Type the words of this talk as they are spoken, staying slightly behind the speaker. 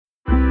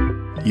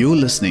You're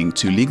listening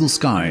to Legal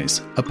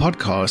Skies, a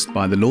podcast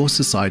by the Law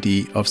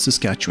Society of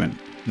Saskatchewan.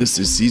 This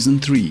is Season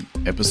 3,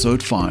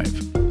 Episode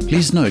 5.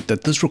 Please note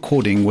that this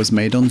recording was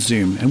made on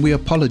Zoom and we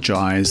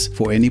apologize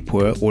for any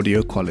poor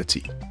audio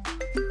quality.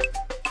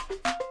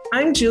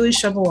 I'm Julie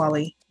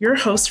Shabawali, your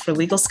host for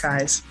Legal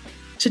Skies.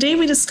 Today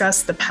we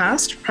discuss the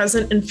past,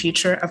 present, and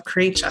future of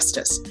Create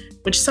Justice,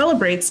 which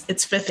celebrates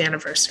its 5th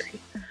anniversary.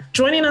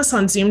 Joining us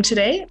on Zoom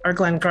today are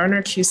Glenn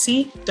Garner,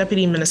 QC,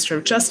 Deputy Minister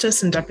of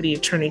Justice and Deputy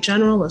Attorney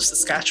General of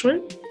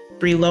Saskatchewan,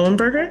 Bree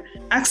Lowenberger,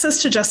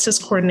 Access to Justice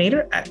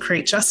Coordinator at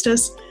Create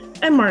Justice,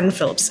 and Martin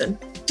Phillipson,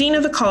 Dean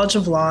of the College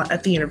of Law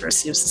at the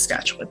University of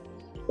Saskatchewan.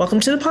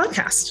 Welcome to the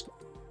podcast.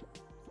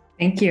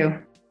 Thank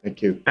you.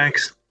 Thank you.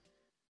 Thanks.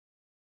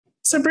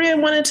 So Bree, I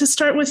wanted to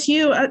start with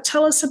you.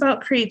 Tell us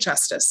about Create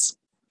Justice.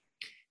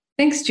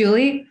 Thanks,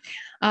 Julie.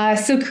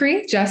 So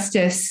Create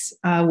Justice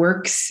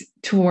works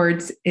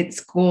towards its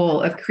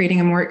goal of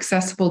creating a more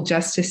accessible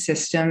justice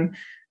system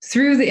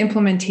through the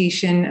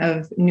implementation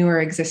of newer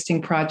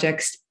existing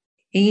projects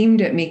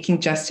aimed at making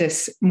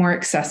justice more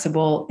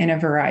accessible in a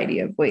variety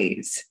of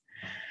ways.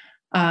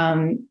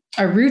 Our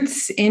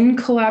roots in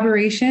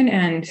collaboration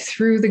and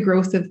through the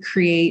growth of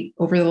Create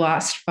over the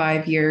last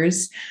 5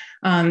 years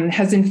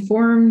has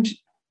informed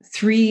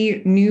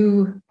 3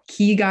 new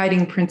key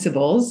guiding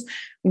principles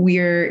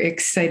we're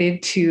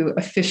excited to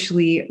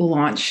officially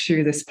launch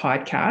through this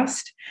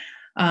podcast.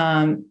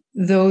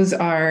 Those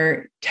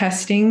are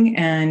testing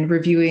and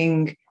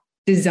reviewing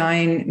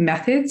design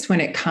methods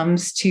when it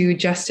comes to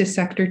justice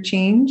sector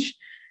change.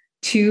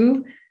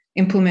 2,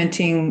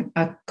 implementing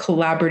a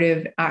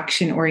collaborative,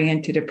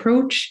 action-oriented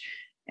approach.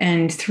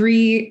 And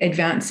 3,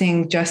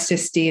 advancing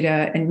justice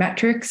data and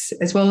metrics,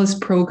 as well as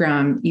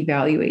program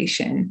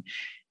evaluation.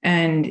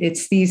 And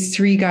it's these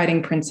 3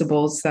 guiding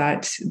principles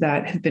that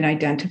have been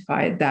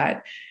identified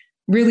that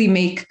really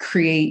make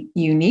Create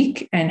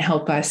unique and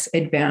help us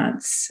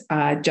advance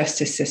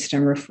justice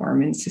system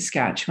reform in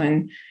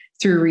Saskatchewan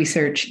through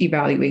research,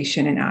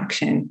 evaluation, and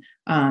action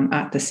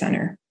at the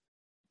center.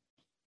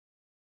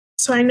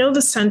 So I know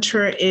the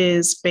center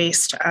is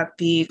based at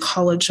the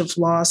College of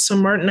Law. So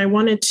Martin, I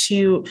wanted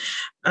to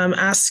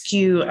ask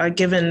you,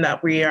 given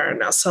that we are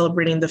now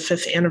celebrating the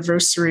 5th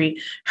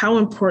anniversary, how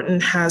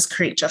important has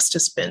Create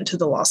Justice been to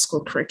the law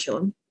school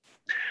curriculum?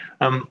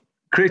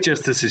 Create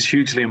Justice is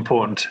hugely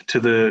important to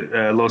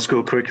the law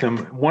school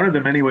curriculum. One of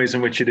the many ways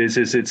in which it is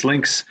its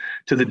links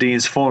to the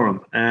Dean's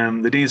Forum.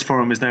 The Dean's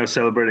Forum is now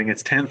celebrating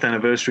its 10th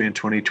anniversary in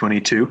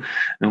 2022,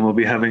 and we'll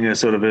be having a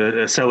sort of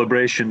a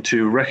celebration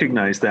to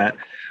recognize that.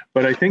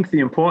 But I think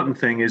the important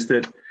thing is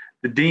that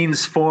the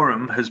Dean's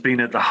Forum has been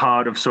at the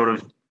heart of sort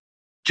of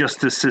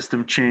justice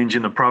system change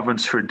in the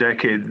province for a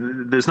decade.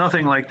 There's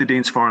nothing like the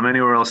Dean's Forum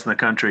anywhere else in the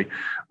country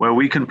where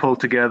we can pull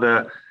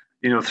together,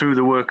 through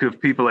the work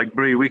of people like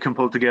Bree, we can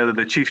pull together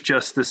the chief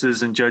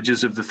justices and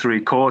judges of the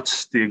 3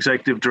 courts, the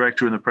executive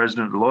director and the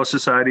president of the Law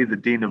Society, the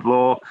Dean of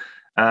Law,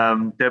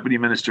 Deputy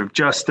Minister of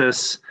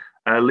Justice,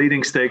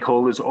 leading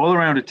stakeholders all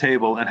around a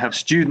table and have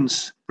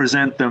students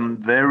present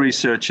them their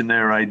research and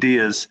their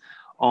ideas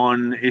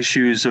on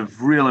issues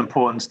of real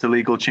importance to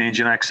legal change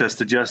and access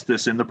to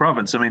justice in the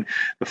province. I mean,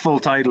 the full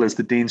title is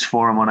the Dean's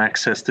Forum on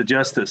Access to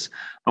Justice.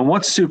 And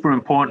what's super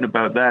important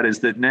about that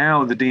is that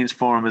now the Dean's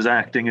Forum is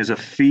acting as a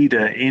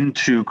feeder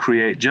into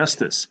Create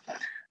Justice.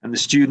 And the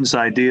students'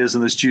 ideas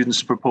and the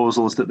students'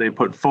 proposals that they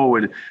put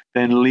forward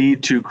then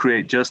lead to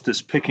Create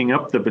Justice picking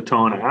up the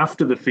baton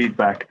after the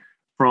feedback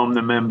from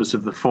the members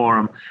of the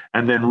forum,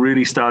 and then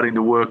really starting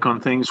to work on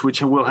things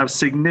which will have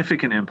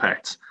significant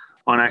impacts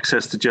on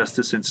access to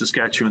justice in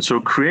Saskatchewan.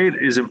 So Create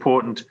is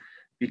important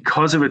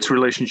because of its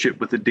relationship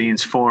with the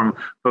Dean's Forum.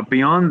 But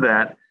beyond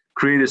that,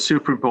 Create is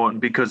super important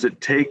because it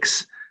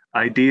takes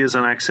ideas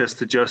on access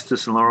to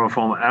justice and law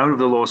reform out of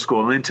the law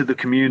school and into the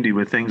community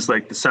with things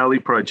like the Sally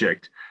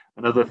Project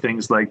and other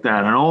things like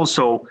that. And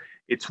also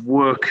its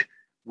work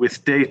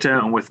with data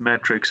and with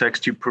metrics,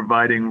 actually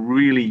providing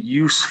really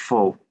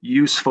useful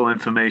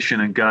information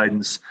and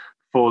guidance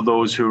for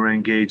those who are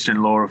engaged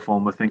in law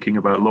reform or thinking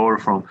about law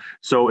reform.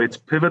 So it's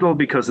pivotal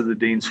because of the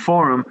Dean's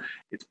Forum.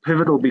 It's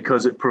pivotal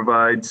because it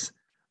provides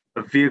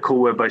a vehicle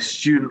whereby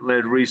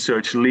student-led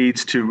research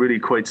leads to really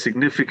quite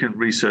significant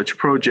research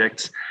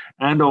projects.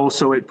 And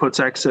also it puts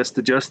access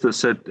to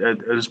justice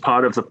as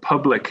part of the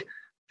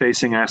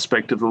public-facing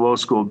aspect of the law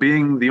school.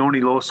 Being the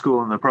only law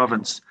school in the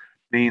province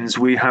means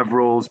we have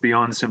roles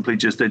beyond simply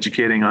just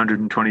educating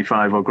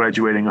 125 or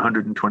graduating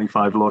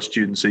 125 law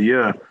students a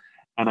year.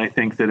 And I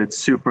think that it's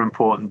super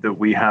important that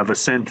we have a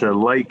center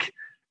like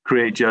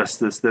Create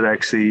Justice that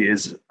actually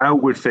is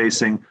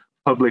outward-facing,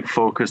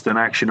 public-focused, and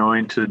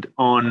action-oriented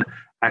on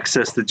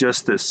access to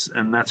justice.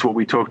 And that's what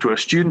we talk to our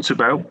students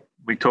about.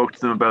 We talk to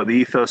them about the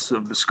ethos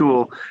of the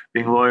school,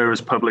 being lawyer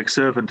as public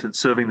servant and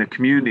serving the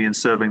community and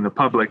serving the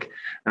public,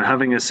 and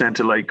having a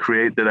center like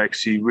Create that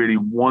actually really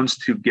wants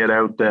to get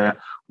out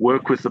there,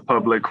 work with the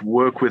public,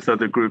 work with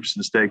other groups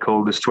and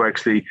stakeholders to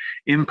actually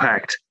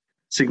impact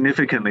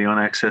significantly on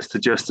access to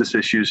justice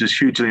issues is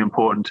hugely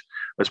important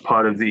as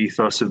part of the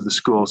ethos of the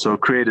school. So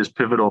Create is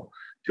pivotal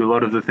to a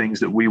lot of the things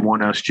that we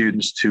want our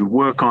students to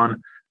work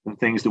on and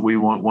things that we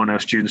want our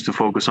students to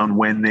focus on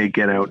when they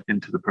get out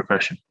into the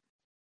profession.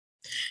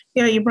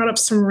 Yeah, you brought up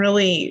some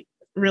really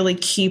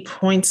key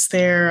points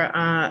there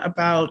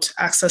about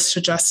access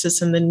to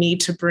justice and the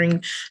need to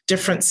bring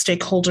different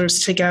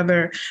stakeholders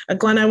together.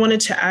 Glenn, I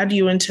wanted to add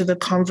you into the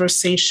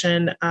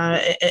conversation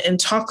and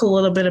talk a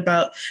little bit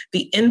about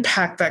the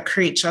impact that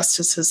Create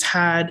Justice has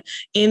had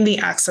in the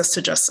access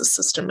to justice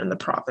system in the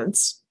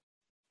province.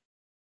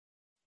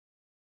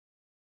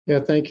 Yeah,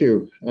 thank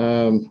you.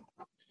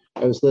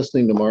 I was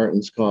listening to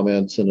Martin's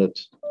comments, and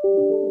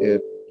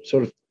it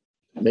sort of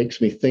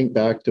makes me think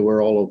back to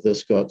where all of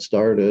this got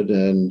started.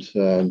 And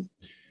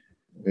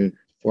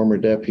former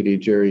Deputy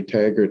Jerry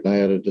Taggart and I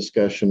had a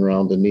discussion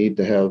around the need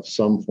to have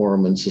some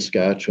forum in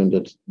Saskatchewan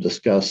to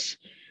discuss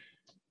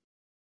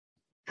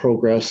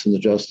progress in the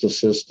justice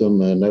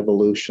system and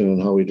evolution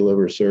and how we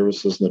deliver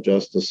services in the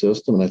justice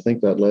system. And I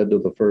think that led to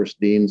the first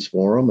Dean's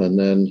Forum, and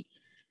then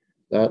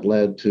that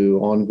led to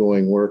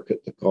ongoing work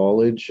at the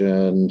college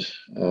and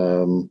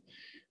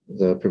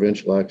the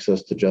Provincial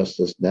Access to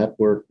Justice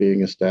Network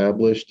being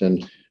established.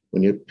 And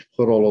when you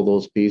put all of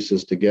those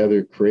pieces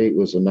together, Create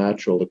was a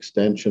natural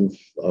extension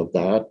of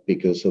that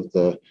because of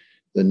the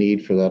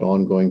need for that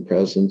ongoing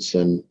presence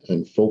and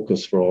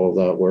focus for all of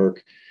that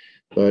work.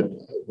 But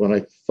when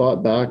I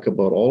thought back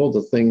about all of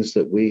the things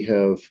that we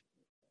have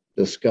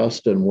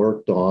discussed and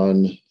worked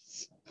on,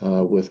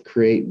 with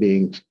Create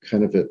being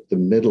kind of at the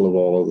middle of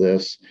all of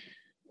this,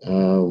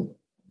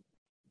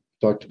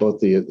 talked about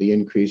the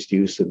increased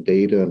use of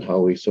data and how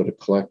we sort of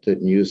collect it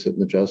and use it in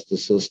the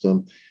justice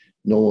system.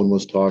 No one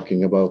was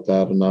talking about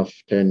that enough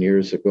 10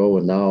 years ago,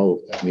 and now,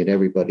 I mean,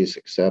 everybody's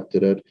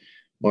accepted it.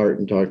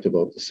 Martin talked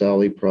about the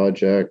Sally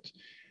Project.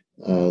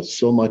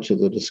 So much of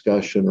the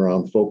discussion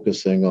around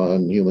focusing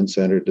on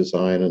human-centered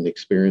design and the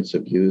experience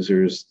of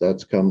users,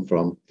 that's come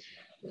from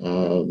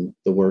the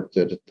work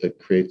that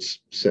Create's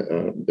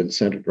been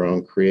centered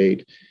around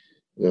Create.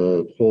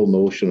 The whole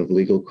notion of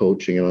legal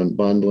coaching and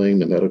unbundling,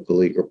 the medical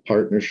legal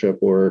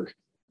partnership work,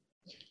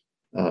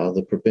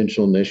 the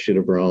provincial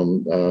initiative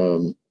around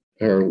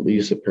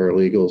use of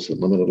paralegals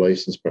and limited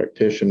license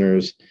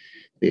practitioners,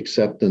 the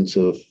acceptance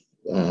of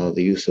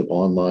the use of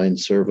online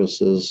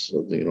services,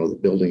 the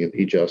building of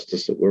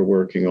e-justice that we're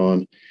working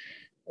on.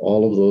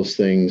 All of those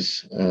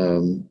things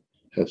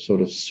have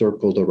sort of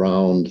circled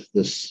around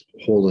this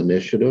whole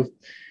initiative.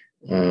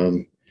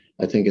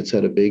 I think it's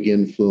had a big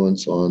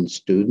influence on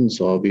students,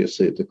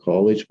 obviously, at the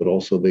college, but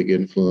also a big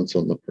influence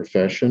on the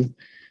profession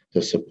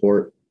to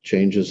support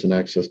changes in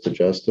access to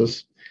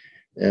justice.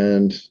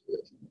 And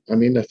I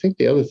mean, I think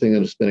the other thing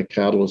that it's been a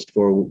catalyst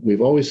for,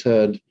 we've always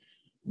had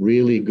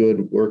really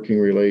good working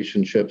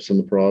relationships in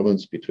the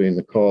province between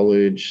the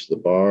college, the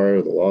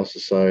bar, the law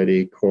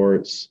society,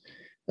 courts,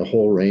 a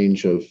whole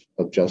range of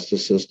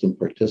justice system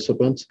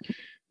participants.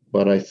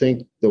 But I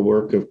think the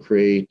work of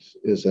Create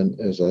is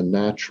a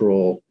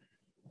natural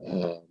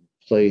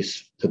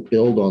place to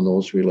build on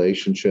those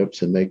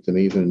relationships and make them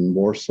even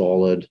more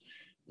solid,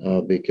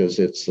 because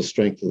it's the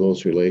strength of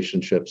those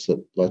relationships that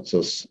lets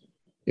us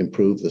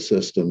improve the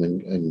system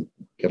and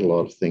get a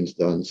lot of things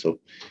done. So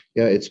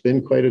yeah, it's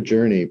been quite a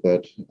journey,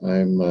 but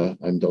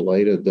I'm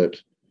delighted that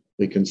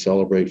we can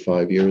celebrate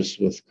 5 years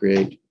with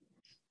Create.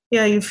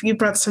 Yeah, you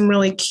brought some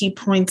really key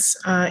points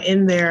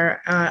in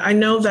there. I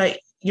know that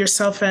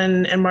yourself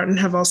and Martin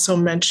have also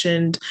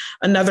mentioned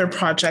another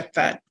project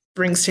that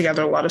brings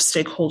together a lot of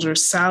stakeholders,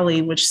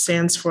 Sally, which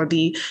stands for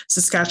the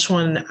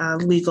Saskatchewan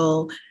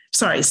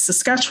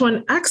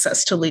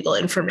Access to Legal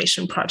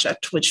Information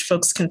Project, which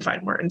folks can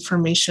find more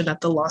information at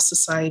the Law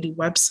Society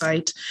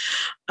website.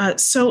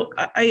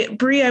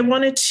 Bree, I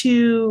wanted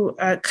to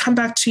come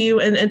back to you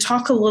and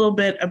talk a little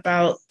bit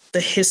about the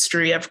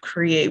history of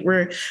Create.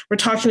 We're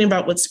talking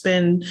about what's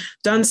been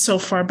done so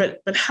far,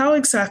 but how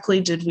exactly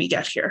did we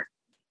get here?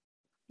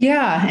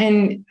 Yeah,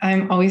 and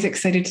I'm always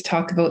excited to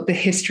talk about the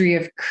history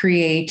of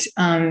Create,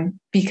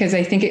 because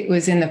I think it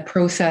was in the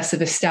process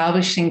of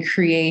establishing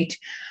Create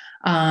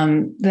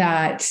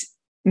that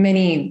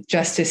many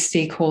justice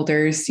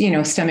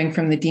stakeholders, stemming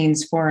from the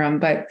Dean's Forum,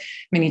 but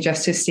many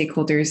justice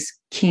stakeholders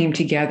came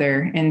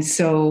together. And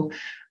so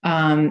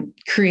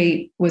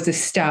Create was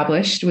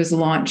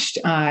launched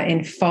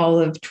in fall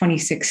of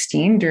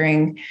 2016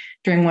 during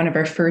one of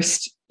our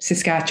first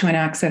Saskatchewan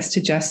Access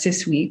to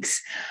Justice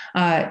Weeks,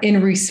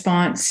 in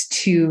response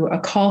to a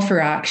call for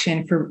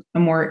action for a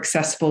more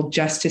accessible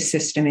justice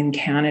system in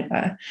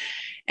Canada.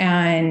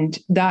 And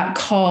that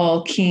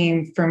call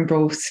came from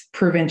both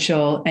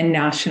provincial and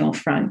national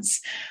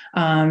fronts.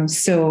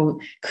 So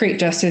Create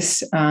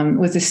Justice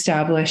was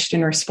established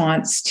in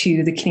response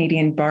to the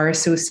Canadian Bar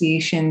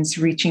Association's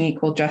Reaching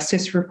Equal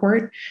Justice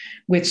report,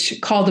 which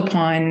called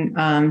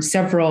upon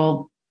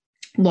several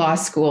law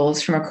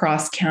schools from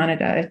across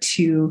Canada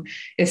to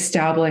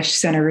establish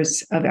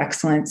centers of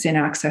excellence in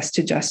access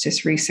to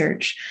justice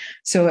research.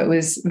 So it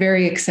was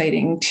very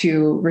exciting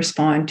to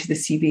respond to the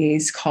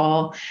CBA's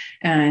call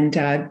and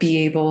be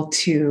able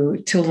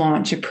to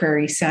launch a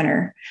Prairie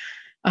Center.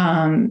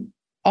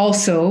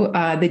 also,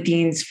 the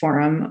Dean's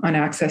Forum on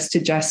Access to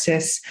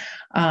Justice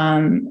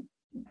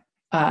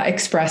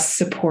expressed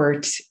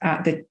support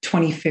at the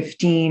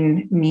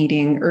 2015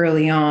 meeting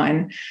early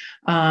on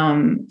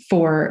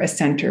for a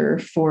center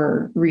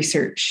for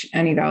research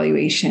and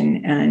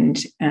evaluation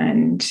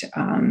and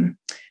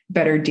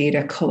better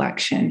data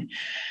collection.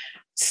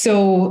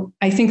 So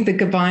I think the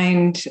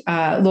combined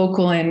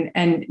local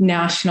and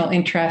national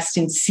interest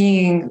in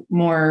seeing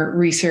more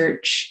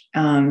research,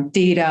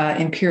 data,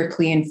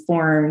 empirically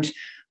informed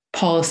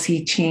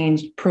policy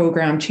change,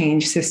 program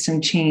change, system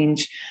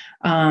change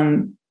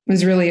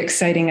was really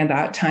exciting at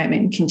that time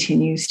and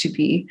continues to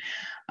be.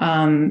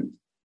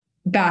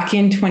 Back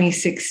in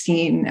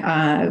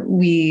 2016,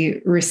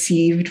 we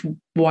received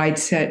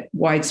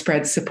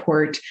widespread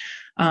support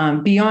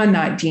beyond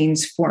that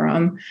Dean's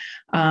Forum.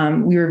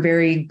 We were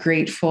very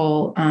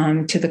grateful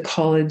to the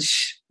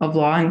College of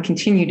Law and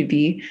continue to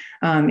be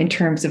in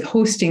terms of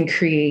hosting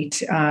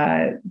CREATE,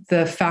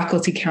 the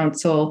Faculty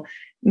Council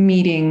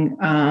meeting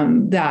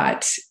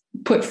that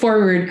put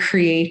forward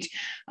CREATE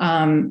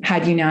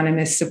had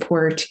unanimous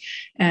support,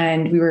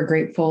 and we were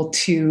grateful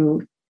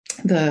to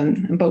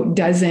the about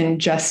dozen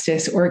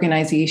justice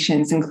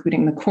organizations,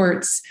 including the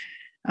courts,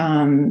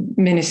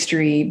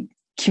 ministry,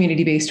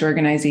 community-based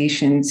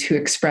organizations who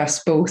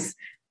express both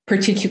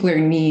particular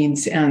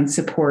needs and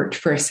support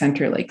for a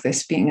center like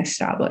this being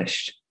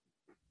established.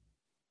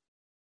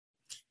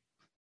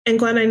 And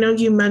Glenn, I know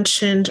you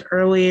mentioned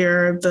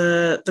earlier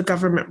the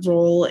government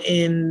role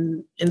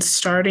in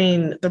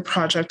starting the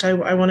project.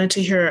 I wanted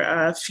to hear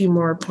a few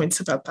more points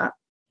about that.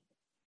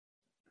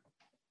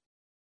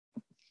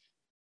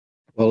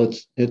 Well,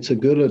 it's a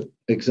good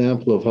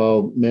example of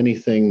how many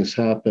things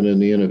happen in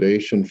the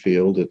innovation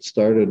field. It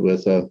started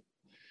with a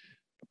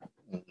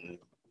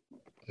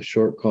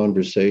short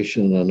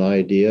conversation, an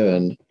idea,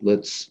 and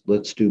let's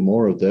do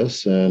more of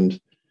this, and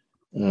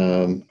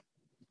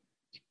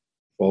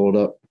followed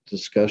up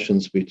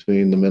discussions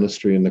between the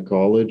ministry and the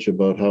college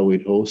about how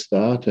we'd host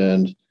that,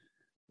 and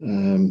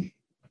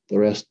the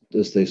rest,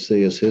 as they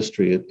say, is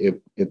history.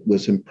 It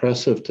was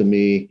impressive to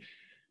me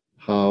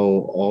how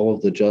all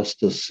of the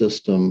justice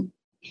system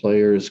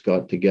players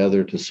got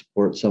together to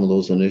support some of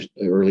those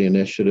early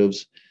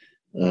initiatives,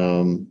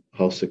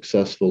 how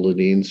successful the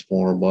Dean's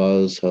Forum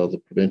was, how the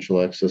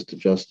Provincial Access to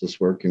Justice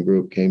Working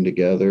Group came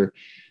together,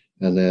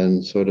 and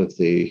then sort of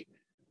the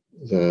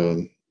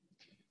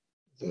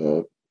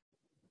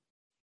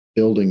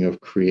building of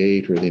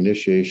CREATE, or the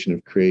initiation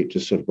of CREATE,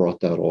 just sort of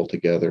brought that all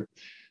together.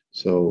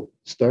 So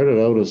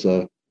started out as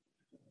a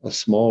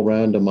small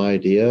random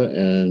idea,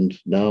 and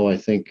now I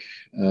think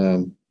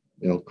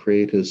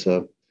CREATE is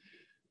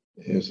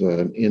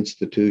an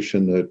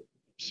institution that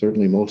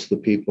certainly most of the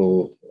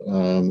people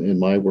in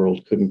my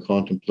world couldn't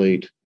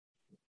contemplate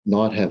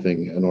not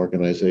having an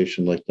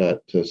organization like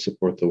that to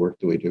support the work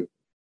that we do.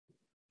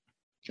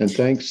 And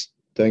thanks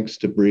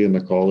to Bree and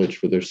the college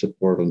for their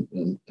support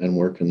and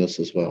work in this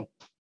as well.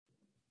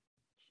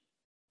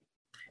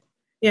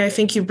 Yeah, I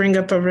think you bring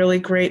up a really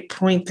great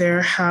point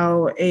there,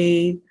 how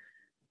a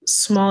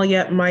small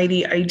yet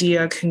mighty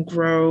idea can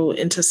grow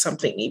into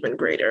something even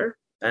greater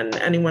than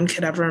anyone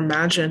could ever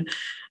imagine.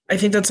 I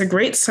think that's a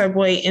great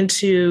segue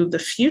into the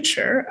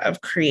future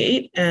of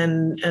CREATE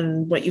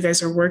and what you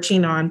guys are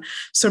working on.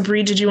 So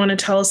Bree, did you want to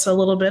tell us a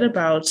little bit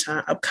about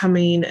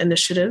upcoming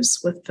initiatives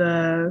with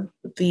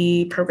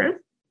the program?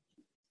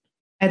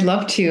 I'd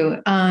love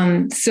to.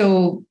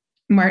 So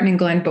Martin and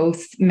Glenn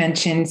both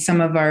mentioned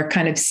some of our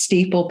kind of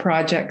staple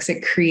projects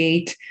at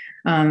CREATE.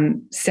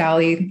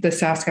 Sally, the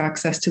Sask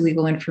Access to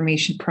Legal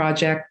Information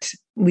Project,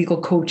 legal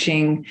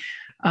coaching.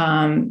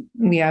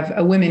 We have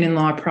a Women in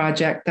Law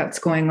project that's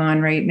going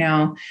on right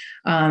now.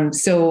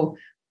 So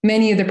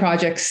many of the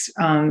projects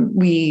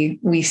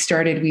we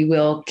started, we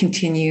will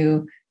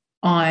continue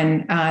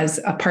on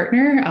as a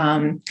partner,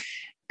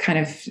 kind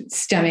of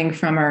stemming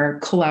from our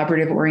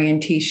collaborative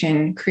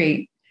orientation.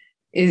 CREATE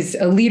is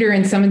a leader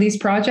in some of these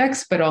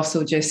projects, but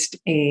also just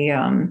a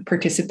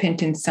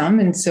participant in some.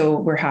 And so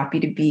we're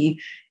happy to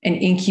be an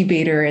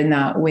incubator in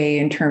that way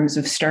in terms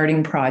of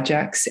starting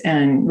projects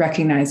and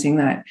recognizing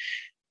that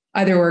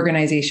other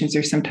organizations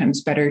are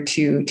sometimes better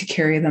to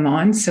carry them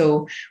on.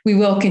 So we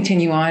will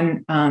continue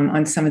on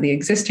some of the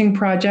existing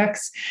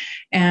projects.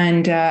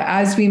 And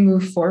as we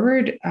move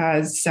forward,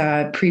 as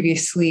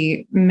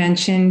previously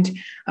mentioned,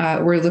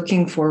 we're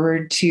looking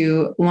forward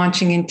to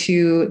launching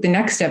into the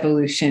next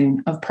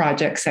evolution of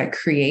projects at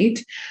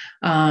CREATE.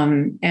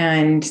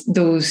 And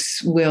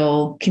those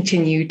will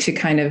continue to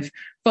kind of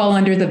fall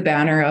under the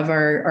banner of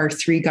our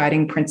three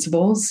guiding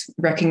principles,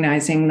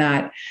 recognizing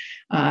that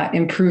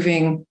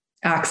improving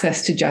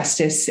access to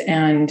justice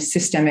and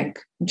systemic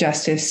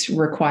justice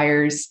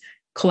requires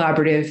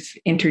collaborative,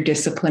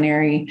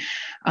 interdisciplinary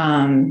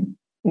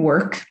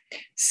work.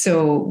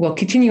 So we'll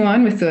continue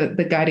on with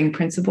the guiding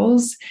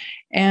principles.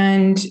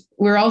 And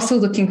we're also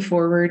looking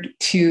forward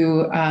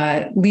to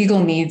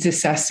legal needs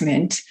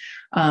assessment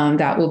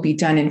that will be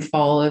done in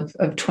fall of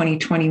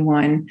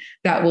 2021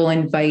 that will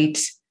invite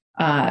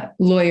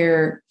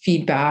lawyer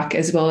feedback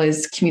as well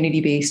as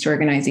community-based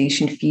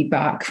organization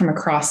feedback from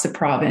across the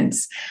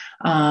province,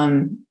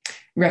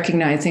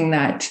 recognizing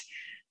that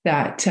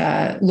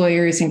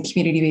lawyers and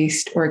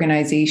community-based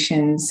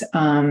organizations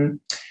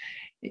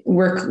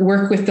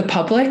work with the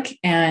public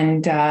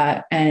and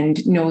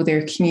know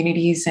their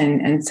communities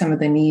and some of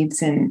the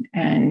needs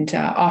and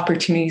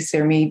opportunities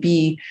there may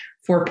be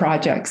for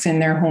projects in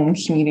their home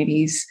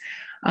communities.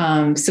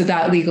 So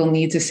that legal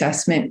needs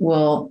assessment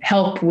will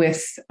help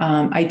with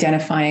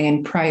identifying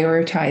and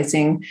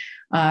prioritizing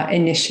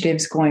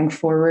initiatives going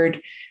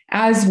forward,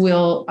 as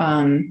will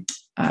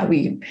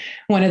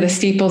one of the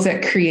staples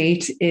at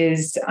CREATE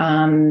is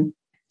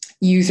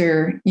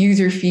user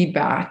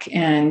feedback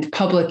and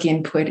public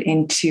input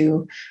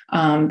into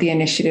the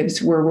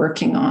initiatives we're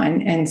working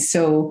on. And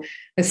so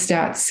the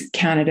Stats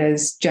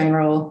Canada's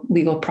General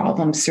Legal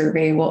Problem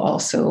Survey will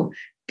also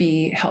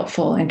be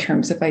helpful in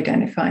terms of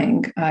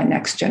identifying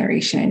next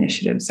generation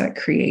initiatives that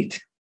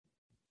CREATE.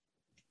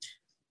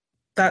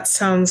 That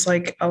sounds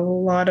like a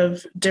lot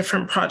of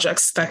different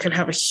projects that could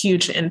have a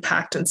huge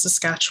impact in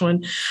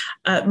Saskatchewan.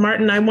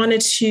 Martin, I wanted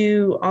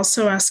to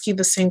also ask you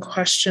the same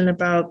question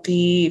about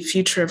the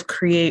future of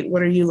CREATE.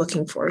 What are you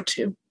looking forward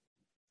to?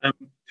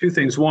 Two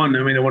things. One,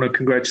 I want to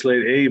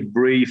congratulate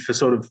Bree for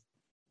sort of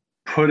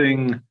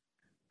putting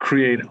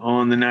CREATE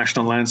on the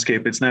national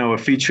landscape. It's now a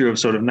feature of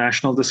sort of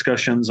national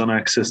discussions on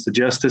access to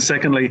justice.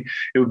 Secondly,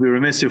 it would be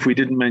remiss if we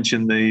didn't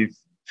mention the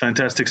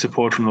fantastic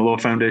support from the Law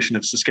Foundation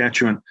of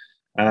Saskatchewan,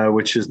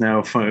 which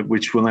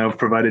will now have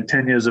provided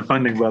 10 years of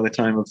funding by the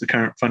time of the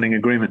current funding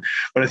agreement.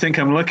 But I think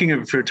I'm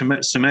looking for it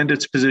to cement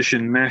its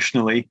position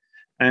nationally,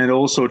 and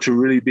also to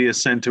really be a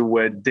center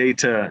where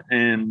data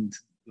and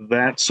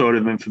that sort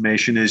of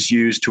information is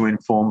used to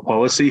inform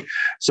policy.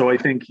 So I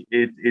think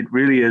it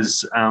really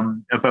is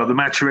about the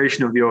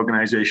maturation of the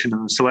organization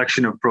and the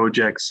selection of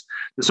projects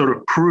to sort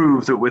of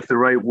prove that with the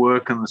right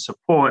work and the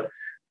support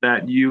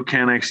that you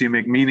can actually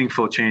make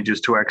meaningful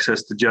changes to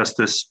access to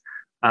justice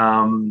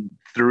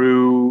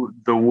through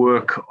the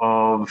work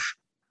of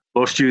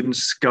law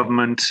students,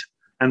 government,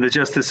 and the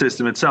justice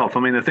system itself.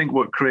 I think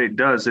what CREATE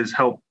does is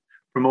help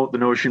promote the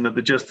notion that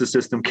the justice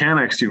system can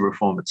actually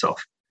reform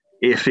itself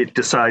if it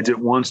decides it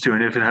wants to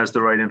and if it has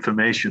the right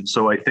information.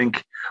 So I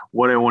think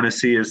what I want to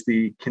see is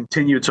the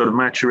continued sort of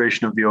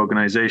maturation of the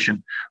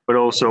organization, but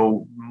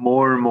also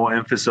more and more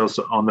emphasis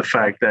on the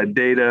fact that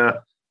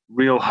data,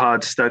 real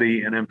hard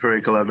study, and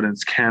empirical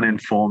evidence can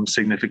inform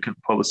significant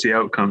policy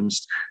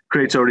outcomes.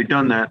 CREATE's already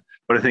done that,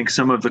 but I think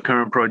some of the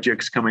current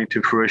projects coming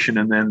to fruition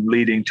and then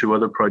leading to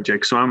other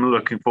projects. So I'm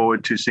looking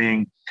forward to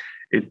seeing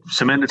it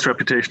cement its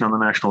reputation on the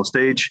national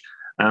stage,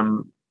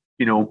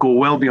 go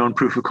well beyond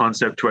proof of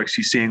concept to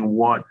actually seeing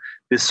what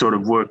this sort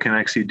of work can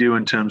actually do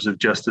in terms of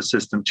justice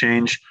system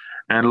change,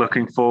 and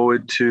looking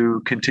forward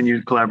to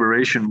continued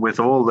collaboration with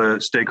all the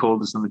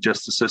stakeholders in the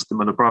justice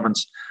system of the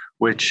province,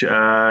 which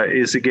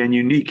is again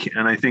unique.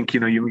 And I think,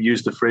 you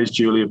used the phrase,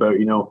 Julie, about,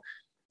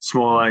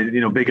 small,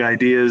 big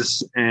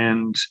ideas,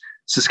 and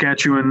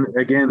Saskatchewan,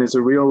 again, is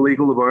a real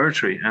legal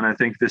laboratory. And I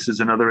think this is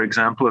another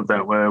example of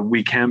that, where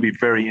we can be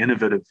very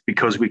innovative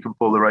because we can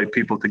pull the right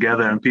people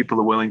together and people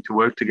are willing to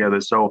work together.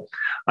 So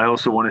I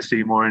also want to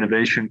see more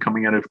innovation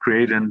coming out of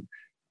CREATE, and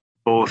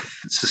both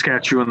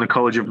Saskatchewan, the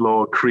College of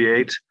Law,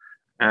 CREATE,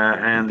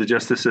 and the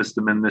justice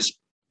system in this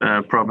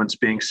province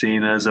being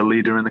seen as a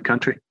leader in the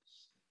country.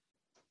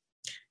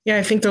 Yeah,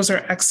 I think those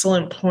are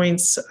excellent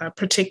points,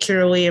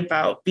 particularly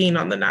about being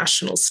on the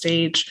national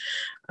stage,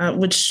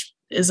 which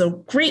is a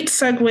great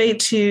segue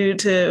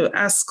to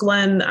ask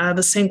Glenn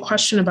the same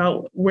question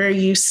about where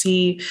you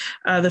see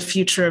the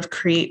future of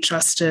CREATE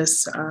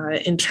Justice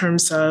in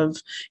terms of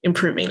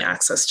improving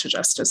access to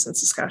justice in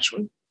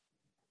Saskatchewan.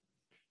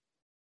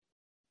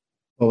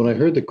 Well, when I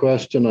heard the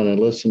question and I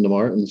listened to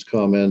Martin's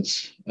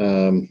comments,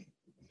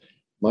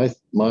 my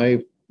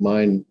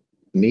mind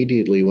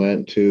immediately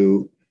went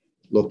to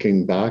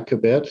looking back a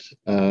bit.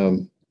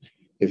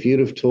 If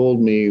you'd have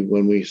told me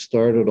when we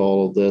started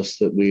all of this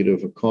that we'd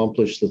have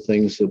accomplished the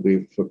things that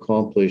we've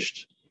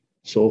accomplished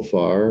so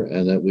far,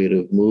 and that we'd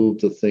have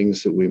moved the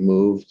things that we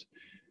moved,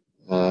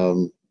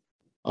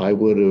 I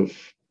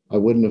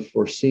wouldn't have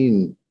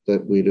foreseen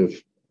that we'd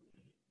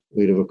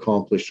have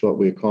accomplished what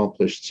we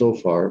accomplished so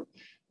far.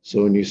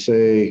 So when you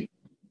say,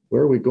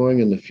 where are we going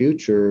in the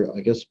future?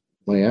 I guess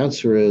my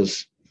answer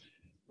is,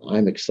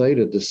 I'm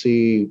excited to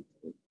see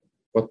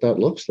what that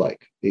looks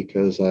like,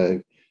 because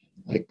I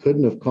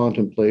couldn't have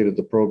contemplated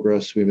the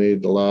progress we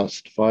made the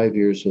last 5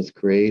 years with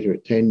CREATE, or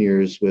 10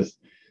 years with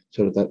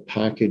sort of that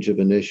package of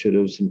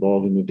initiatives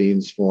involving the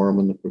Dean's Forum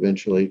and the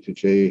Provincial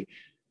A2J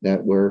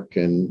network,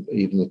 and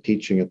even the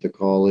teaching at the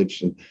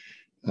college.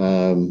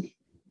 And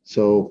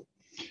so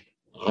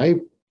I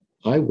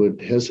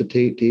would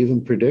hesitate to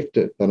even predict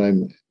it, but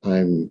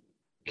I'm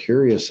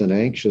curious and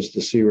anxious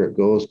to see where it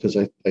goes, because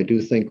I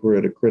do think we're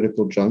at a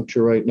critical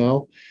juncture right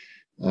now.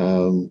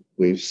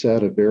 We've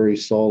set a very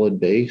solid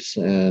base,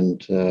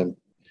 and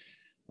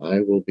I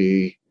will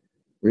be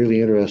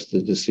really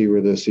interested to see where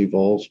this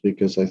evolves,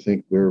 because I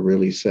think we're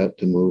really set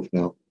to move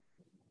now.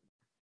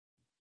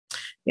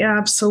 Yeah,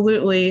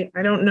 absolutely.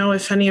 I don't know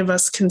if any of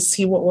us can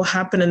see what will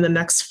happen in the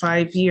next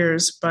 5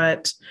 years,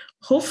 but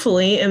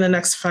hopefully in the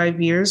next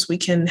 5 years, we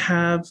can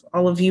have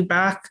all of you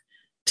back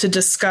to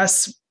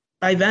discuss.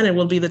 By then, it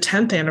will be the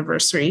 10th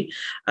anniversary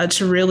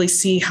to really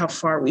see how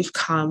far we've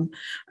come.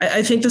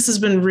 I think this has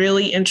been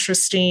really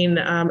interesting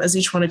as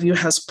each one of you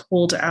has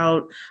pulled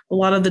out a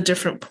lot of the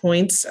different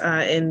points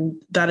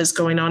that is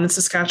going on in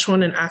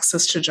Saskatchewan and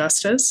access to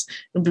justice.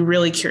 I'll be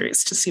really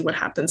curious to see what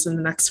happens in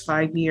the next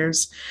 5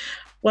 years.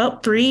 Well,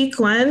 Bree,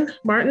 Glenn,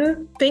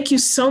 Martin, thank you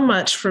so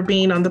much for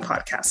being on the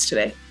podcast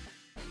today.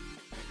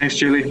 Thanks,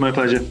 Julie. My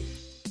pleasure.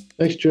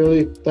 Thanks,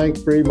 Julie. Thanks,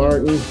 Bree,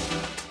 Martin.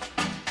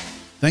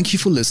 Thank you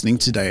for listening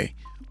today.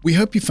 We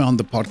hope you found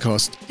the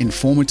podcast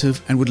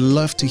informative and would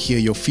love to hear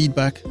your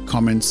feedback,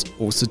 comments,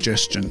 or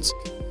suggestions.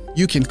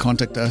 You can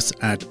contact us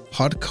at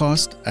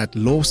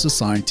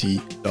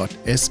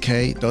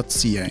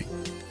podcast@lawsociety.sk.ca.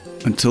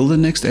 Until the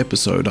next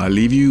episode, I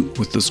leave you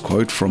with this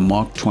quote from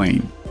Mark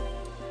Twain.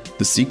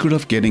 The secret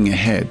of getting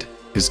ahead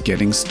is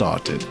getting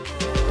started.